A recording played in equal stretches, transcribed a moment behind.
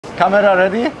Camera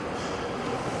ready?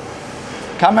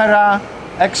 Camera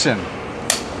action.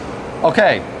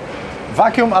 Okay,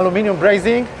 vacuum aluminum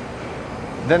brazing.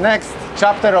 The next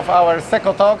chapter of our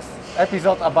SECO Talks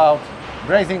episode about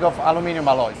brazing of aluminum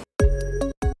alloys.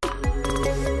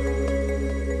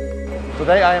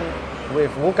 Today I am with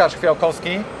Łukasz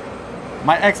Chwiałkowski,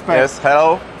 my expert. Yes,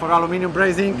 hello. For aluminum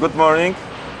brazing. Good morning.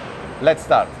 Let's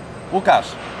start.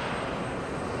 Łukasz,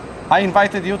 I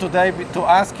invited you today to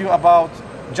ask you about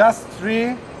just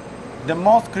the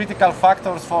most critical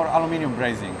factors for aluminum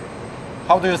brazing.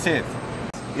 How do you see it?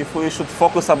 If we should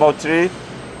focus about three,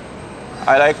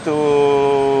 I like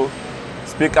to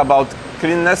speak about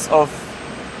cleanness of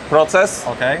process,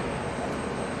 Okay.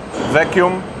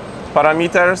 vacuum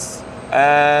parameters,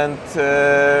 and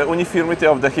uniformity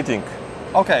of the heating.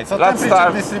 Okay, so Let's temperature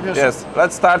start. distribution. Yes,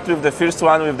 let's start with the first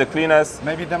one, with the cleanness.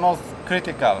 Maybe the most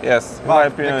critical. Yes, in But my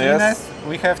opinion, the cleanness, yes.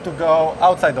 we have to go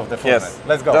outside of the furnace. Yes,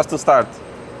 Let's go. Just to start.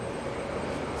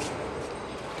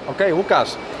 Okay,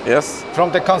 Łukasz, Yes.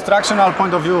 from the constructional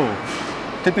point of view,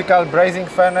 typical brazing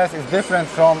furnace is different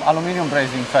from aluminum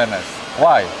brazing furnace.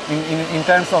 Why? In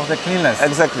terms of the cleanness?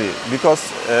 Exactly, because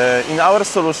in our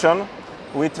solution,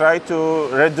 we try to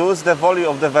reduce the volume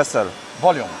of the vessel.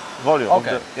 Volume. Volume.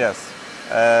 Okay. Yes.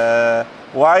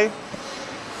 Why?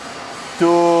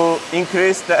 To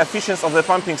increase the efficiency of the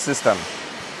pumping system.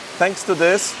 Thanks to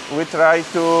this, we try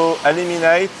to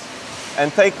eliminate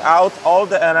and take out all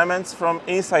the elements from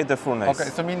inside the furnace. Okay,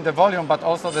 so mean the volume, but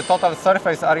also the total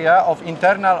surface area of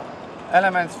internal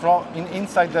elements from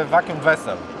inside the vacuum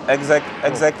vessel.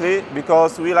 Exactly,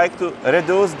 because we like to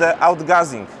reduce the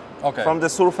outgassing Okay. from the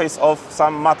surface of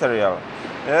some material.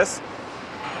 Yes.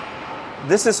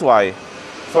 This is why.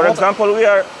 For example, we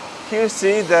are here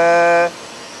see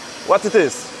what it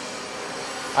is.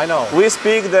 I know. We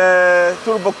speak the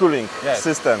turbo cooling Yes.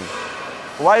 system.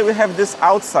 Why we have this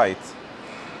outside?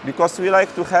 Because we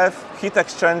like to have heat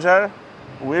exchanger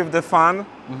with the fan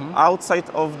outside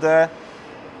of the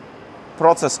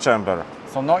process chamber.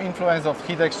 So no influence of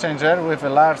heat exchanger with a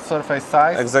large surface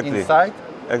size Exactly. inside.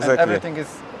 Exactly. And everything is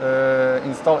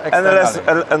installed And,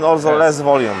 externally. and also Yes. less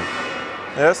volume.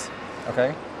 Yes.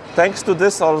 Okay. Thanks to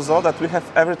this also that we have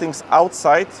everything's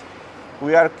outside,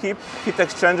 we are keep heat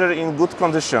exchanger in good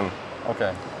condition.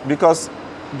 Okay. Because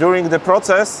during the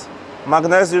process,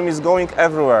 magnesium is going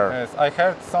everywhere. Yes, I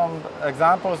heard some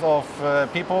examples of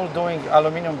people doing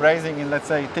aluminum brazing in, let's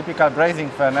say, typical brazing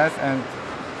furnace, and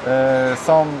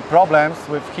some problems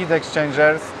with heat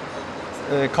exchangers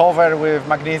covered with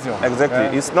magnesium. Exactly.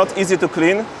 Yeah? It's not easy to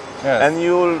clean. Yes. And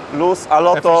you lose a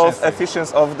lot of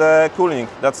efficiency of the cooling.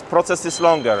 That process is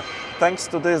longer. Thanks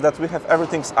to this, that we have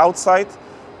everything's outside,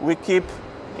 we keep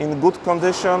in good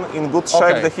condition, in good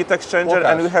shape Okay. the heat exchanger,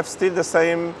 and we have still the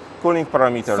same cooling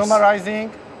parameters. Summarizing,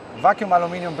 vacuum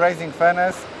aluminum brazing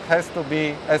furnace has to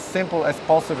be as simple as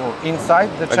possible inside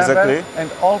the chamber, Exactly. and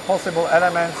all possible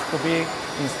elements to be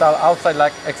installed outside,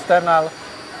 like external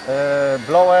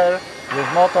blower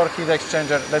with motor, heat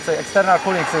exchanger, let's say external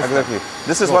cooling system. Exactly.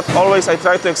 This is what always I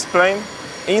try to explain.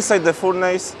 Inside the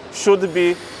furnace should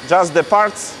be just the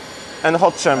parts and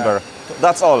hot chamber.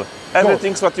 That's all.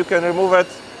 Everything's what you can remove it,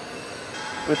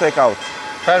 we take out.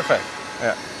 Perfect.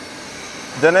 Yeah.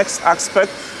 The next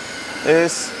aspect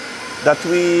is that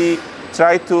we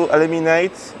try to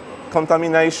eliminate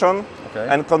contamination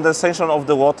and condensation of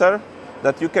the water,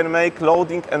 that you can make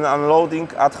loading and unloading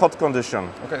at hot condition.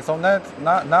 Okay, so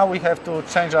now we have to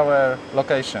change our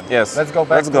location. Yes. Let's go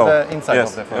back to the inside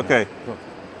of the furnace. Okay. Good.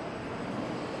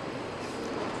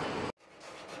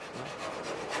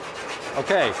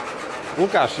 Okay.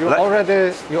 Łukasz,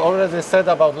 you already said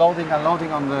about loading and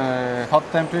unloading on the hot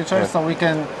temperature, so we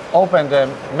can open the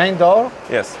main door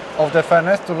of the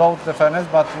furnace to load the furnace,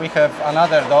 but we have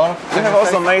another door. We have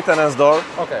also maintenance door,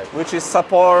 Okay. which is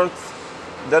support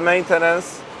the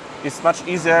maintenance. It's much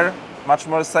easier, much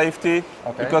more safety,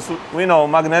 because we know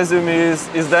magnesium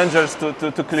is dangerous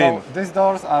to clean. So these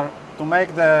doors are to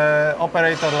make the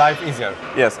operator life easier.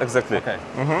 Yes, exactly. Okay.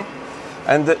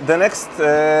 And the next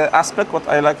aspect what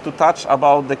I like to touch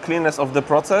about the cleanness of the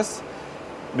process,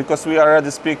 because we already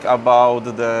speak about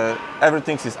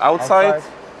everything is outside.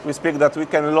 We speak that we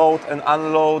can load and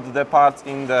unload the parts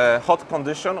in the hot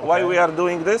condition. Why we are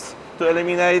doing this? To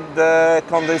eliminate the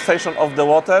condensation of the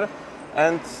water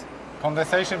and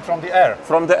condensation from the air.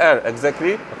 From the air,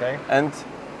 exactly. Okay. And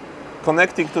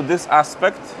connecting to this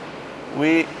aspect,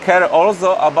 we care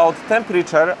also about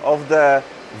temperature of the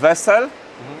vessel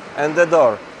and the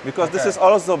door, because this is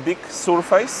also big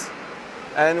surface,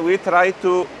 and we try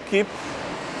to keep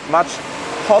much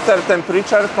hotter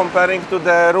temperature comparing to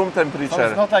the room temperature. So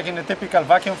it's not like in a typical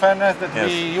vacuum furnace that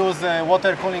we use a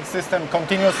water cooling system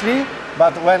continuously,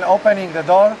 but when opening the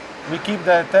door, we keep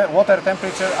the water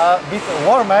temperature a bit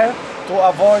warmer to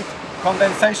avoid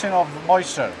condensation of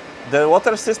moisture. The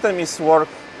water system is work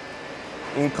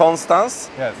in constance,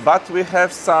 but we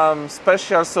have some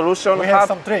special solution. We have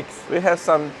some tricks. We have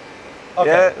some. Okay.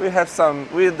 Yeah, we have some.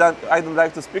 I don't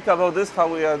like to speak about this, how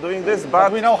we are doing this,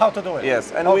 but we know how to do it.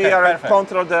 Yes, and we are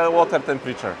control the water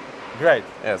temperature. Great.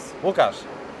 Yes. Łukasz,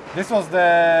 this was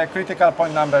the critical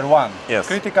point number 1. Yes.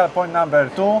 Critical point number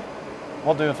 2,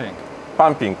 what do you think?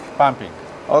 Pumping. Pumping.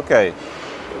 Okay.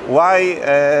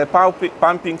 Why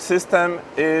pumping system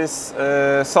is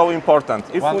so important?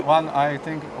 If I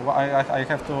think I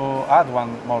have to add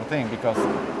one more thing, because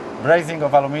brazing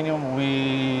of aluminium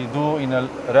we do in a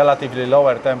relatively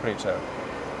lower temperature.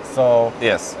 So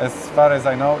yes, as far as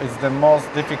I know, it's the most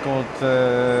difficult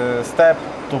step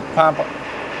to pump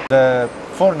the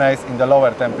furnace in the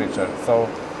lower temperature. So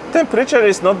temperature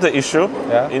is not the issue,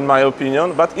 in my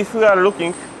opinion. But if we are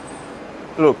looking,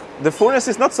 look, the furnace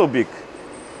is not so big.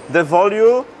 The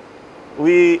volume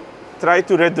we try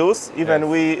to reduce. Even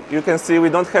you can see we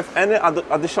don't have any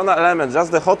additional elements,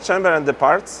 just the hot chamber and the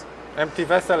parts. Empty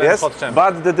vessel and hot chamber.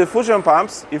 But the diffusion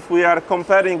pumps, if we are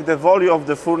comparing the volume of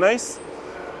the furnace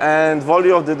and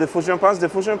volume of the diffusion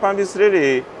pump is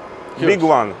really huge. Big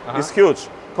one. It's huge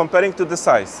comparing to the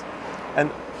size. And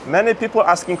many people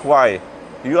asking why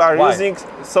you are using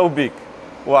so big.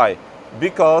 Why?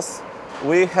 Because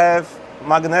we have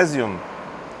magnesium.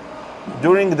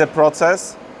 During the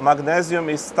process, magnesium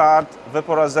is start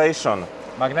vaporization.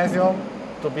 Magnesium,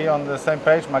 to be on the same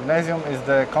page, magnesium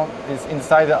is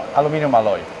inside the aluminum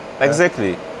alloy.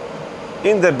 Exactly.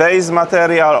 In the base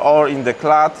material or in the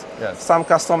clad, some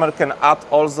customer can add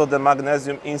also the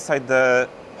magnesium inside the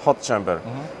hot chamber.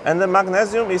 And the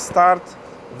magnesium is start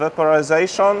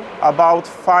vaporization about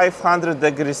 500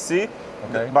 degrees C,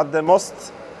 but the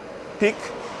most peak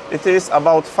it is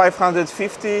about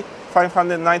 550,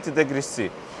 590 degrees C,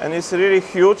 and it's really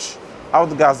huge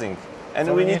outgassing. And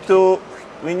so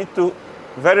we need to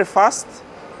very fast,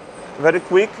 very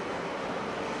quick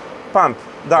pump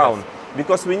down,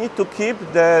 because we need to keep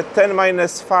the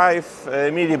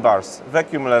 10-5 millibars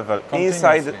vacuum level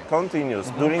inside continuous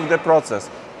during the process.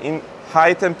 In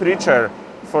high temperature,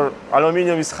 for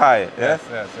aluminium is high,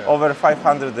 over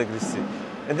 500 degrees C.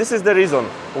 And this is the reason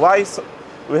why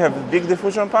we have big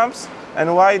diffusion pumps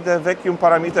and why the vacuum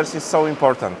parameters is so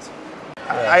important.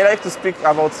 I like to speak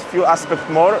about few aspects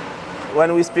more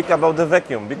when we speak about the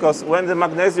vacuum, because when the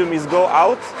magnesium is go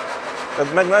out, the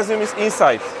magnesium is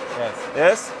inside.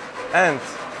 Yes. And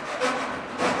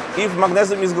if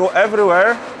magnesium is go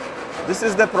everywhere, this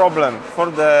is the problem for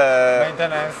the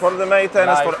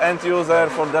maintenance, for end user,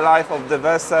 for the life of the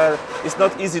vessel. It's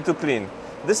not easy to clean.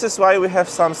 This is why we have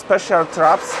some special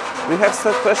traps. We have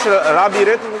special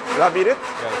labyrinth,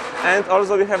 and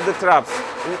also we have the traps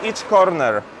in each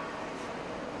corner.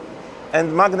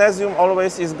 And magnesium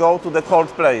always is go to the cold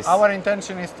place. Our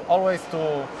intention is always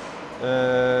to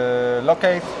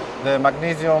locate the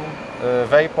magnesium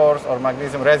vapors or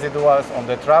magnesium residuals on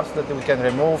the traps that we can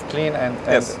remove, clean and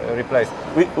replace.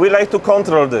 We like to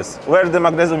control this, where the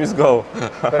magnesium is go.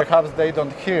 Perhaps they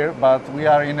don't hear, but we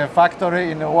are in a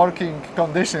factory in a working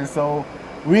condition, so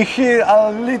we hear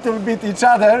a little bit each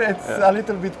other. It's a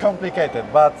little bit complicated,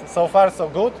 but so far so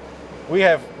good. We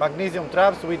have magnesium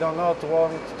traps. We do not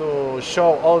want to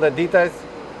show all the details.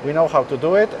 We know how to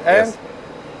do it. And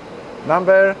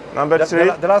number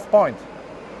 3, the last point.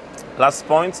 Last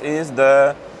point is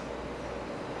the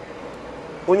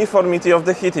uniformity of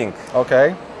the heating.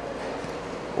 Okay.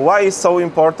 Why is so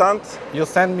important? You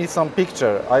send me some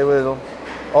picture. I will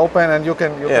open and you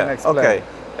can explain.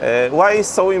 Okay. Why is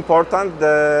so important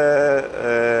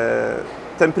the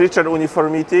temperature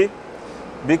uniformity?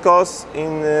 Because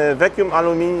in vacuum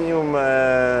aluminium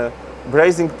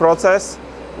brazing process,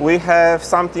 we have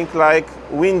something like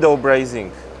window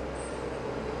brazing.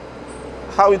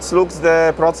 How it looks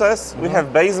the process? We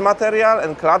have base material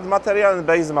and clad material and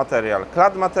base material.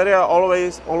 Clad material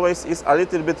always is a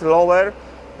little bit lower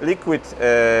liquid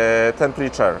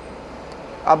temperature,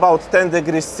 about 10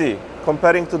 degrees C,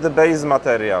 comparing to the base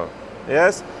material.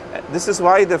 Yes, this is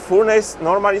why the furnace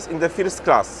normally is in the first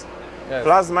class.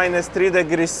 Plus minus 3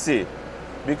 degrees C,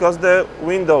 because the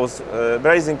windows,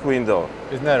 brazing window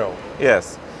is narrow.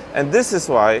 Yes, and this is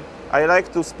why I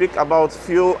like to speak about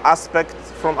few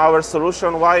aspects from our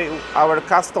solution, why our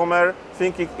customer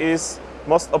thinking is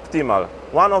most optimal.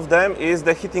 One of them is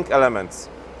the heating elements.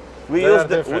 We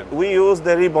use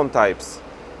the ribbon types.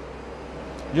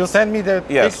 You send me the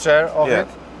picture of it.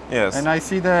 Yes. And I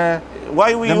see the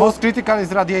most critical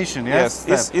is radiation. Yes.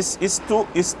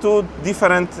 It's two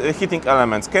different heating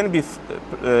elements. Can be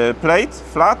plate,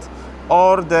 flat,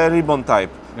 or the ribbon type.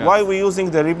 Yes. Why we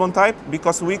using the ribbon type?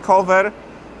 Because we cover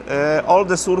all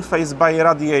the surface by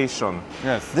radiation.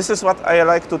 Yes. This is what I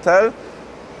like to tell.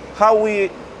 How we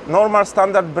normal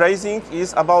standard brazing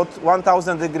is about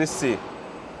 1000 degrees C.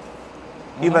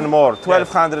 Even more,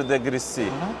 1200 degrees C.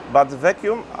 But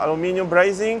vacuum aluminium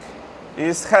brazing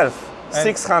is half,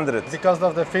 600. Because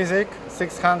of the physics,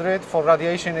 600 for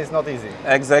radiation is not easy.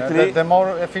 Exactly. The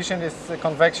more efficient is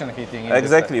convection heating.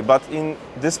 Exactly, but in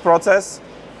this process,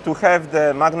 to have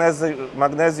the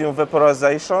magnesium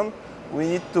vaporization, we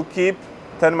need to keep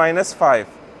 10-5,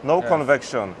 no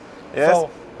convection. Yes. So,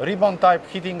 ribbon type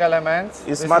heating elements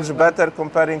is much better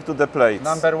comparing to the plates.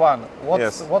 Number one.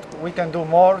 What we can do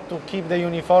more to keep the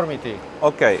uniformity?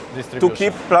 Okay. To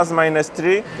keep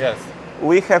 +-3. Yes.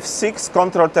 We have 6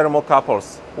 control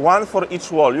thermocouples, one for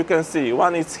each wall. You can see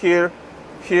one is here,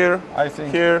 here,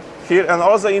 here, and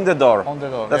also in the door. On the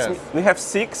door. We have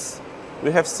 6.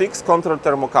 We have 6 control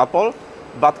thermocouple,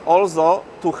 but also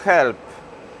to help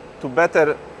to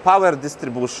better power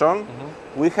distribution,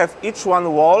 we have each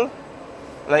one wall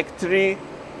like 3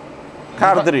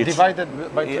 cartridge. Divided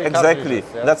by 3 exactly.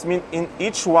 Yes. That means in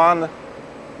each one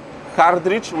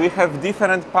cartridge we have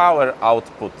different power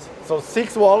output. So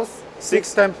 6 walls,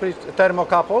 6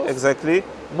 thermocouples. Exactly.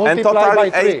 And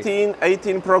totally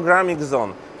 18 programming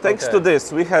zone. Thanks to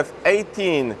this, we have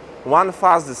 18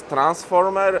 one-phase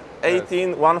transformer,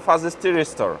 18 one-phase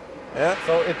thyristor. Yeah?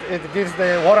 So it gives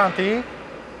the warranty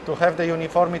to have the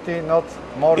uniformity, not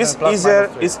more than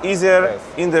 +-3. It's easier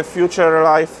in the future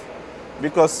life,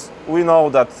 because we know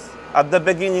that at the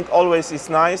beginning always is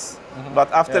nice,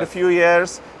 but after a few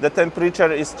years the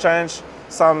temperature is changed,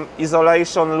 some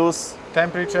isolation loose.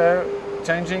 Temperature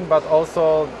changing, but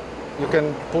also you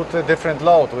can put a different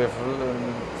load with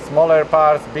smaller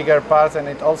parts, bigger parts, and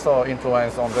it also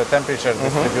influences on the temperature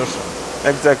distribution.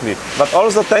 Exactly. But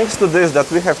also thanks to this that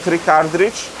we have 3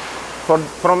 cartridge,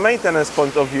 from maintenance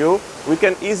point of view, we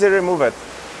can easily remove it.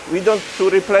 We don't to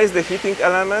replace the heating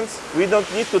elements. We don't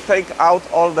need to take out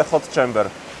all the hot chamber.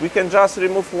 We can just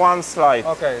remove one slide.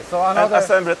 Okay, so and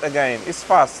assemble it again. It's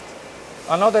fast.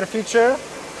 Another feature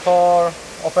for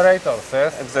operators,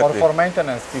 yes, exactly. or for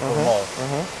maintenance people more.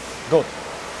 Good.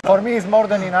 For me, it's more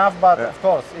than enough. But of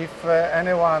course, if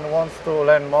anyone wants to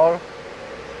learn more,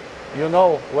 you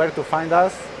know where to find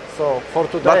us. So for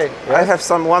today, I have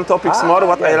one topic more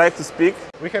what I like to speak.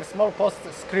 We have small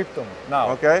postscriptum now.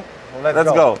 Okay, well,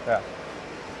 let's go. Yeah.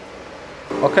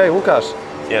 Okay, Łukasz.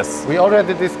 Yes. We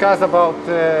already discussed about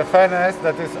furnace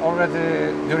that is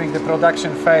already during the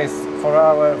production phase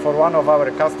for one of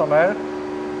our customer,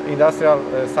 industrial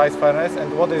size furnace.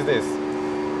 And what is this?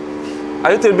 A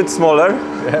little bit smaller.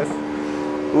 Yes.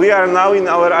 We are now in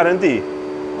our R&D.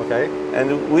 Okay.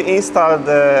 And we installed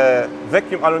the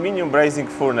vacuum aluminium brazing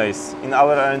furnace in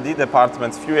our R&D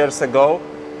department a few years ago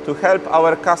to help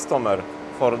our customer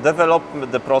for develop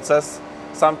the process.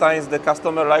 Sometimes the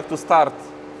customer like to start.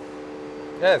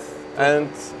 Yes. And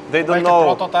they don't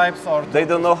know prototypes or they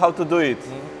don't know how to do it.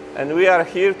 And we are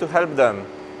here to help them.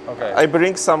 Okay. I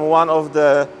bring one of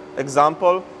the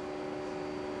example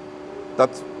that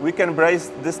we can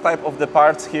braze this type of the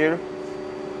parts here.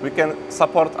 We can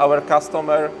support our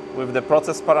customer with the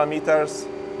process parameters,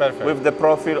 with the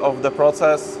profile of the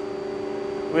process.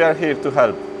 We are here to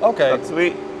help. Okay. But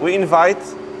we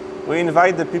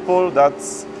invite the people that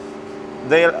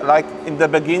they like in the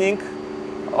beginning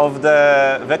of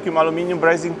the vacuum aluminium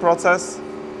brazing process.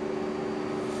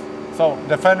 So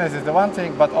the furnace is the one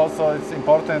thing, but also it's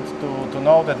important to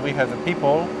know that we have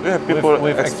people. We have people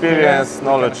with experience,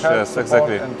 knowledge. Yes,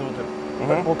 exactly. And do the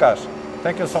Łukasz,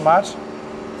 thank you so much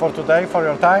for today, for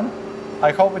your time.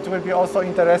 I hope it will be also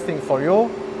interesting for you.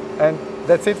 And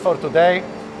that's it for today.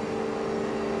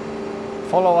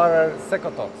 Follow our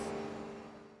SECO Talks.